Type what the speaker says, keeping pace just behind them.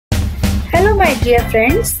my dear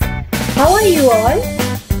friends, how are you all?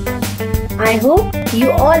 I hope you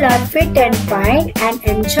all are fit and fine and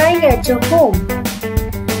enjoying at your home.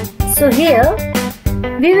 So here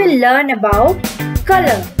we will learn about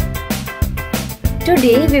color.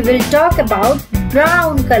 Today we will talk about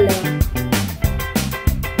brown color.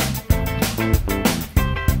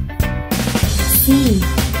 See,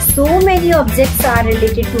 so many objects are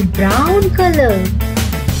related to brown color.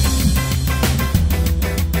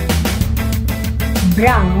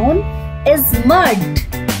 Brown is mud.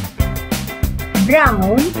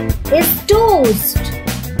 Brown is toast.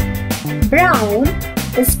 Brown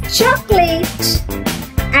is chocolate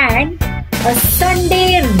and a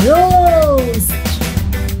Sunday roast.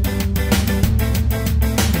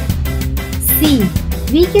 See,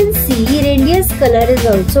 we can see reindeer's color is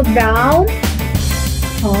also brown.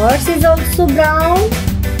 Horse is also brown.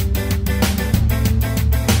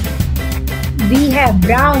 We have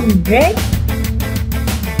brown bread,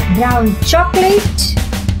 brown chocolate.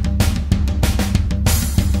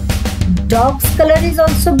 Dog's color is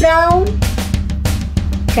also brown.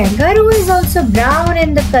 Kangaroo is also brown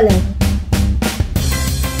in the color.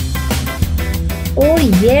 Oh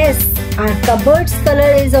yes, our cupboard's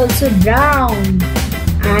color is also brown.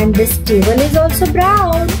 And this table is also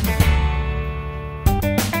brown.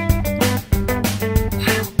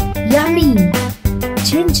 Yummy!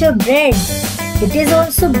 Gingerbread. It is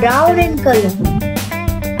also brown in color.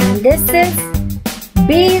 And this is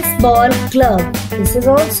baseball club. This is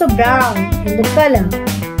also brown in the color.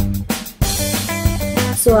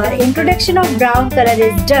 So our introduction of brown color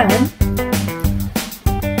is done.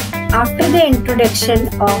 After the introduction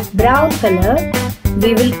of brown color,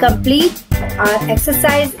 we will complete our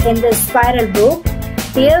exercise in the spiral book.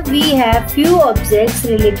 Here we have few objects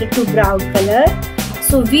related to brown color.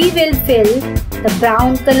 So we will fill the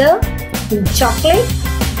brown color in chocolate,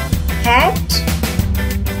 hat,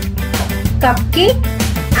 cupcake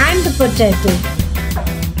and the potato.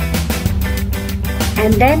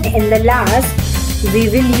 And then in the last, we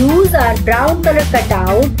will use our brown color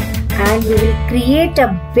cutout and we will create a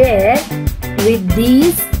bear with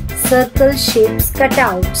these circle shapes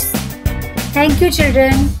cutouts. Thank you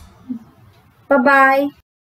children. Bye-bye.